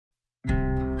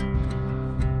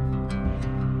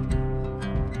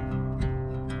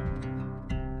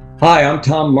Hi, I'm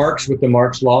Tom Marks with the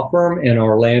Marks Law Firm in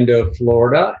Orlando,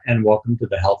 Florida, and welcome to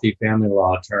the Healthy Family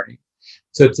Law Attorney.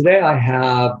 So today I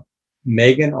have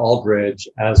Megan Aldridge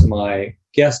as my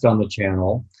guest on the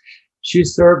channel. She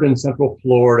served in Central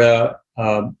Florida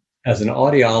as an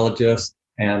audiologist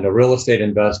and a real estate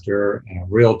investor and a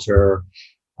realtor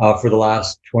for the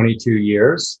last 22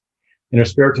 years. In her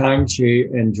spare time, she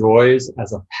enjoys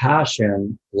as a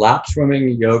passion lap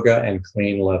swimming, yoga, and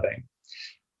clean living.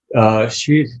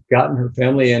 She's gotten her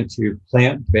family into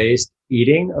plant-based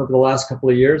eating over the last couple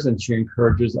of years, and she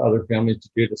encourages other families to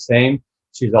do the same.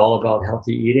 She's all about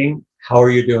healthy eating. How are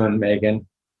you doing, Megan?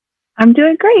 I'm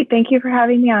doing great. Thank you for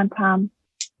having me on, Tom.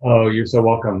 Oh, you're so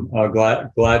welcome.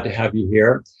 Glad to have you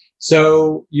here.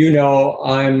 So,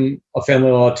 I'm a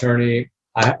family law attorney.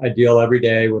 I deal every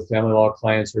day with family law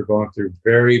clients who are going through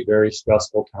very, very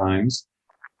stressful times.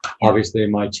 Obviously,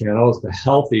 my channel is the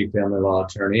Healthy Family Law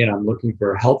Attorney, and I'm looking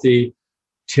for healthy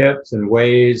tips and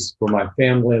ways for my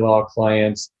family law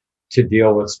clients to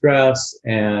deal with stress.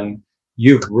 And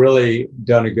you've really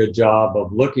done a good job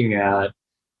of looking at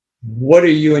what are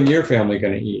you and your family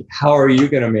going to eat? How are you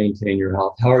going to maintain your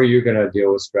health? How are you going to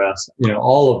deal with stress?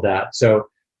 All of that. So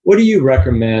what do you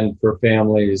recommend for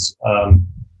families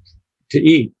to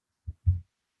eat?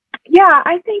 Yeah,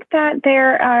 I think that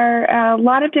there are a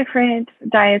lot of different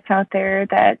diets out there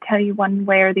that tell you one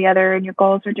way or the other, and your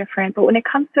goals are different. But when it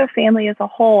comes to a family as a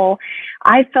whole,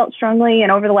 I felt strongly,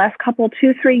 and over the last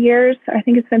 3 years, I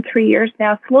think it's been 3 years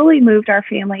now, slowly moved our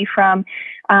family from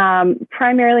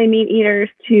primarily meat eaters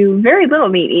to very little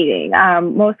meat eating,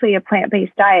 mostly a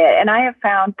plant-based diet. And I have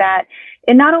found that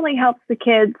it not only helps the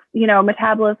kids,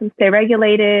 metabolism stay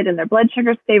regulated and their blood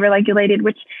sugars stay regulated,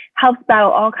 which helps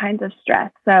battle all kinds of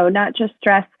stress. So not just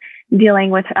stress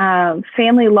dealing with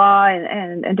family law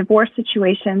and divorce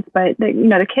situations, but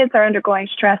the kids are undergoing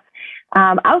stress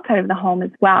outside of the home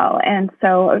as well. And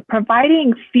so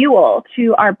providing fuel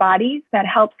to our bodies that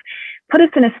helps put us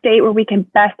in a state where we can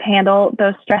best handle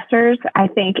those stressors, I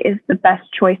think is the best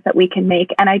choice that we can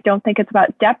make. And I don't think it's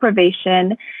about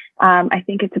deprivation. I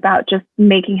think it's about just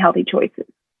making healthy choices.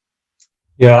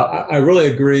 Yeah, I really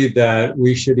agree that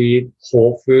we should eat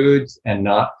whole foods and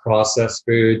not processed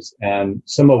foods. And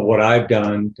some of what I've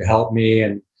done to help me,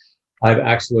 and I've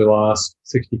actually lost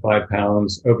 65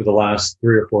 pounds over the last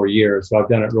 3 or 4 years. So I've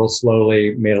done it real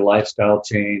slowly, made a lifestyle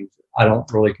change. I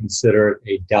don't really consider it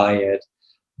a diet,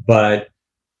 but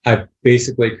I've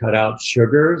basically cut out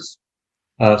sugars,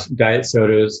 diet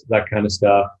sodas, that kind of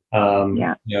stuff.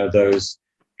 Those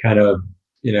kind of,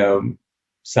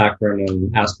 saccharin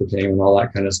and aspartame and all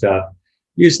that kind of stuff.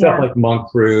 Use stuff like monk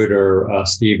fruit or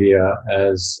stevia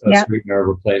as a sweetener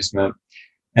replacement.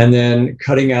 And then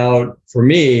cutting out, for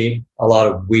me, a lot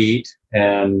of wheat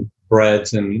and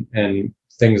breads and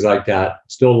things like that.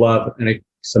 Still love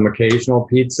some occasional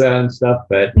pizza and stuff,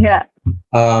 but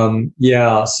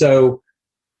so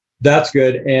that's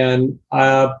good. And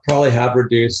I probably have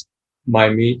reduced my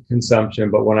meat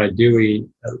consumption, but when I do eat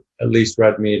at least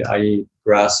red meat, I eat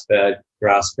grass-fed,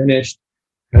 grass-finished,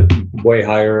 way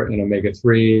higher in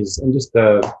omega-3s, and just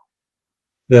the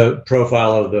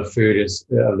profile of the food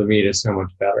of the meat is so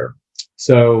much better.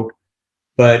 So,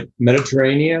 but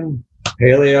Mediterranean,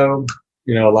 paleo,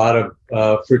 a lot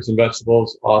of fruits and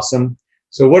vegetables, awesome.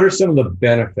 So what are some of the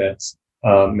benefits,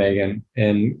 Megan,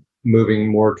 in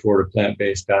moving more toward a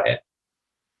plant-based diet?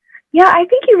 Yeah, I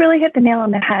think you really hit the nail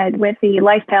on the head with the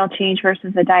lifestyle change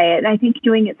versus a diet. And I think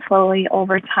doing it slowly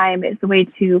over time is the way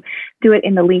to do it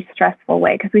in the least stressful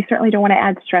way, because we certainly don't want to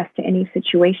add stress to any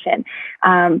situation.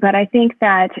 But I think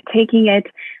that taking it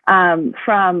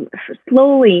from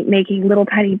slowly making little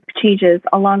tiny changes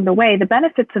along the way, the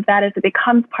benefits of that is it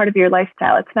becomes part of your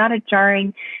lifestyle. It's not a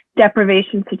jarring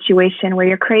deprivation situation where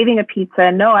you're craving a pizza.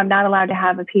 No, I'm not allowed to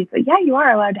have a pizza. Yeah, you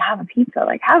are allowed to have a pizza.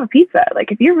 Have a pizza.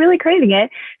 If you're really craving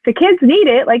it, if the kids need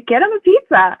it, get them a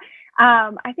pizza.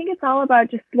 I think it's all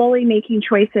about just slowly making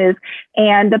choices.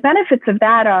 And the benefits of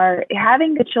that are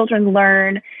having the children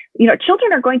learn,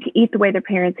 children are going to eat the way their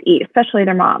parents eat, especially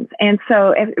their moms. And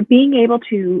so being able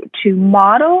to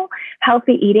model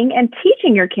healthy eating and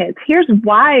teaching your kids, here's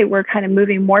why we're kind of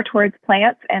moving more towards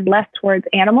plants and less towards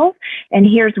animals. And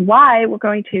here's why we're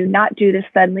going to not do this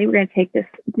suddenly. We're going to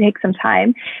take some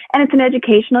time. And it's an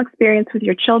educational experience with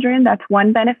your children. That's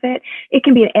one benefit. It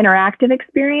can be an interactive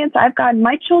experience.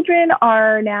 my children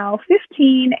are now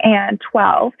 15 and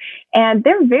 12, and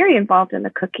they're very involved in the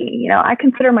cooking. I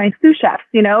consider my sous chefs,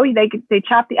 they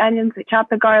chop the onions, they chop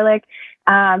the garlic.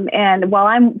 And while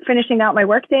I'm finishing out my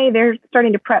workday, they're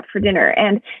starting to prep for dinner.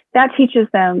 And that teaches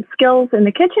them skills in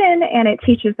the kitchen, and it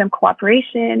teaches them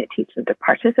cooperation. It teaches them to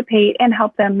participate and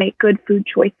help them make good food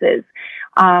choices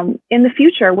in the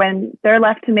future when they're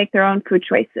left to make their own food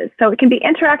choices. So it can be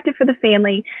interactive for the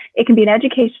family. It can be an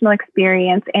educational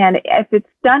experience. And if it's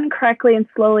done correctly and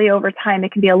slowly over time,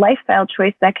 it can be a lifestyle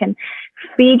choice that can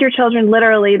feed your children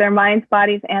literally their minds,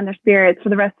 bodies, and their spirits for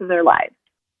the rest of their lives.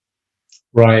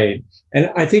 Right. And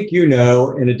I think,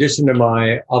 in addition to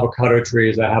my avocado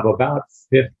trees, I have about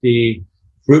 50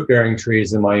 fruit-bearing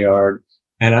trees in my yard.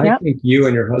 And I think you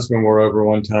and your husband were over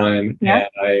one time, and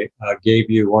I gave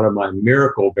you one of my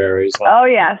miracle berries. Oh,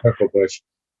 yeah. Miracle bush.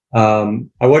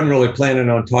 I wasn't really planning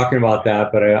on talking about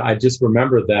that, but I just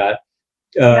remembered that.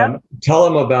 Tell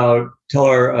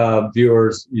our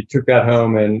viewers, you took that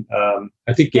home and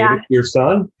I think gave it to your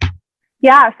son.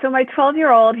 Yeah, so my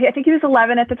 12-year-old, I think he was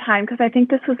 11 at the time, because I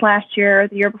think this was last year or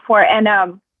the year before. And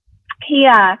he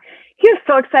was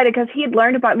so excited because he had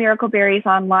learned about miracle berries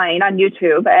online on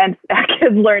YouTube, and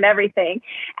kids learn everything.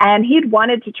 And he'd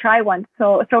wanted to try one.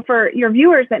 So for your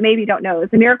viewers that maybe don't know,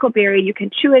 it's a miracle berry. You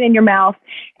can chew it in your mouth,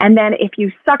 and then if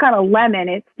you suck on a lemon,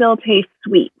 it still tastes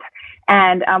sweet.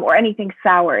 And or anything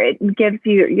sour, it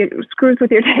screws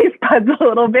with your taste buds a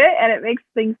little bit, and it makes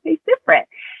things taste different.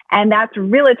 And that's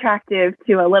real attractive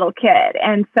to a little kid.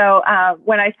 And so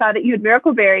when I saw that you had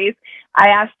miracle berries, I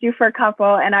asked you for a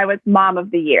couple, and I was mom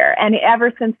of the year. And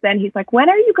ever since then, he's like, when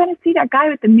are you going to see that guy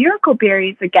with the miracle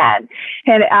berries again?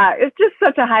 And it's just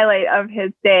such a highlight of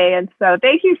his day. And so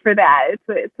thank you for that.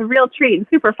 It's a real treat and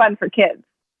super fun for kids.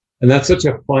 And that's such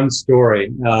a fun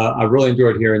story. I really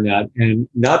enjoyed hearing that. And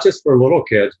not just for little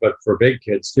kids, but for big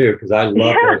kids too, because I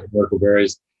love those miracle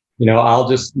berries. I'll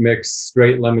just mix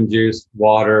straight lemon juice,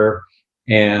 water,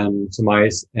 and some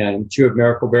ice and chew a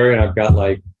miracle berry, and I've got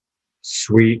like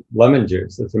sweet lemon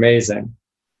juice. It's amazing.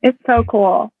 It's so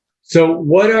cool. So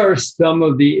what are some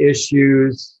of the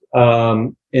issues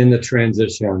in the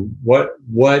transition? What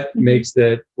makes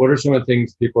it, what are some of the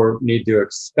things people need to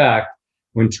expect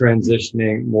when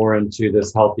transitioning more into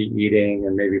this healthy eating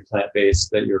and maybe plant-based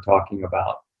that you're talking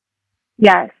about?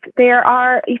 Yes, there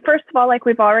are, first of all, like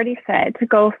we've already said, to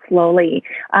go slowly,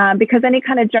 because any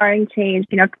kind of jarring change,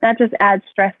 that just adds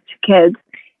stress to kids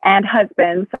and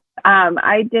husbands.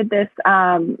 I did this,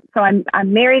 so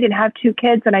I'm married and have 2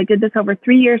 kids, and I did this over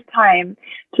 3 years' time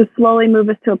to slowly move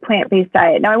us to a plant-based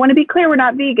diet. Now, I want to be clear, we're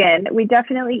not vegan. We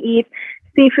definitely eat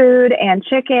seafood and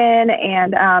chicken,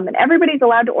 and everybody's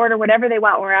allowed to order whatever they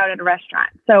want when we're out at a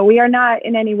restaurant. So we are not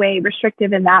in any way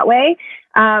restrictive in that way.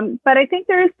 But I think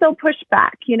there is still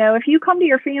pushback. If you come to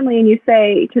your family and you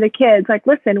say to the kids, like,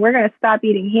 listen, we're going to stop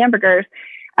eating hamburgers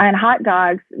and hot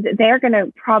dogs, they're going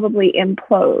to probably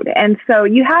implode. And so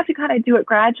you have to kind of do it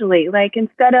gradually. Like,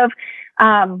 instead of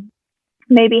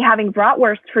maybe having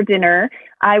bratwurst for dinner,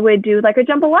 I would do like a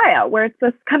jambalaya, where it's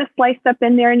just kind of sliced up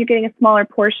in there and you're getting a smaller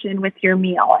portion with your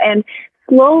meal, and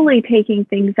slowly taking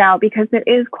things out, because there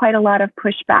is quite a lot of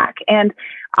pushback. And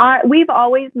we've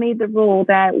always made the rule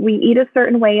that we eat a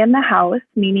certain way in the house,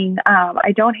 meaning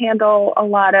I don't handle a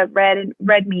lot of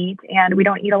red meat, and we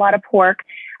don't eat a lot of pork.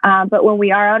 But when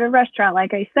we are out at a restaurant,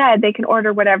 like I said, they can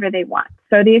order whatever they want.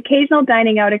 So the occasional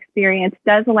dining out experience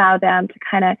does allow them to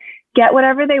kind of get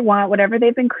whatever they want, whatever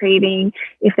they've been craving.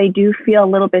 If they do feel a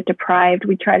little bit deprived,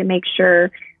 we try to make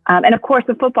sure. And of course,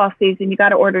 the football season, you got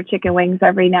to order chicken wings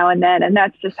every now and then. And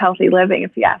that's just healthy living,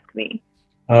 if you ask me.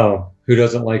 Oh, who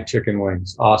doesn't like chicken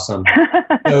wings? Awesome.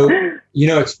 So,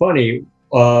 it's funny.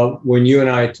 When you and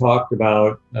I talked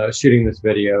about shooting this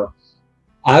video,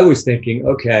 I was thinking,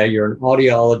 okay, you're an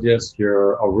audiologist,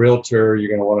 you're a realtor, you're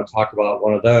going to want to talk about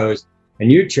one of those.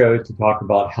 And you chose to talk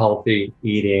about healthy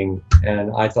eating.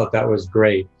 And I thought that was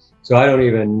great. So I don't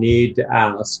even need to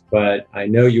ask, but I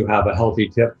know you have a healthy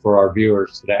tip for our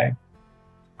viewers today.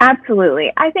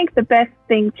 Absolutely. I think the best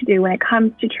thing to do when it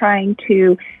comes to trying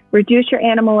to reduce your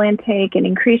animal intake and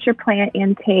increase your plant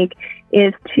intake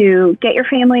is to get your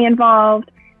family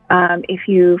involved. If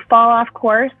you fall off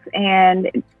course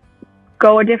and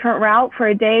go a different route for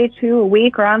a day, 2, a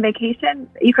week, or on vacation,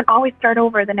 you can always start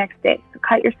over the next day. So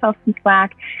cut yourself some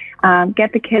slack,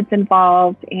 get the kids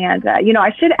involved. And,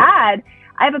 I should add,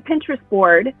 I have a Pinterest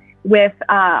board with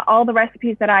all the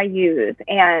recipes that I use.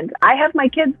 And I have my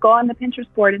kids go on the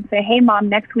Pinterest board and say, hey, Mom,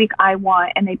 next week I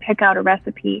want, and they pick out a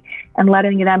recipe, and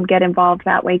letting them get involved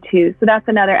that way too. So that's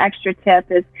another extra tip,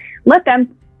 is let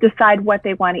them decide what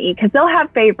they want to eat, because they'll have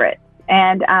favorites.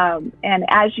 And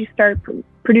as you start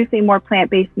producing more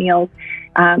plant-based meals,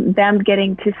 them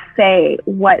getting to say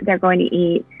what they're going to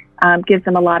eat gives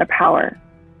them a lot of power.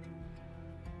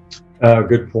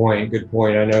 Good point.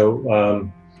 I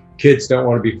know kids don't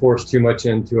want to be forced too much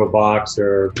into a box,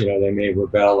 or they may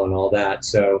rebel and all that.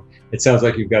 So it sounds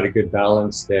like you've got a good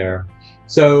balance there.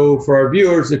 So for our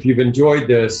viewers, if you've enjoyed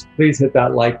this, please hit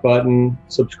that like button,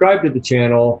 subscribe to the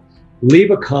channel,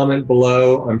 leave a comment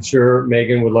below. I'm sure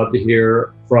Megan would love to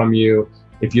hear from you.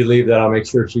 If you leave that, I'll make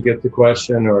sure she gets the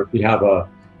question, or if you have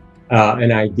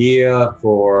an idea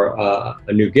for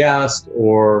a new guest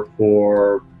or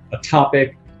for a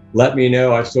topic, let me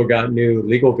know. I've still got new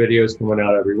legal videos coming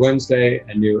out every Wednesday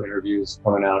and new interviews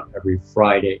coming out every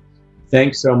Friday.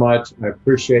 Thanks so much. I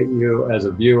appreciate you as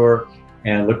a viewer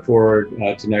and look forward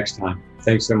to next time.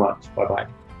 Thanks so much. Bye-bye.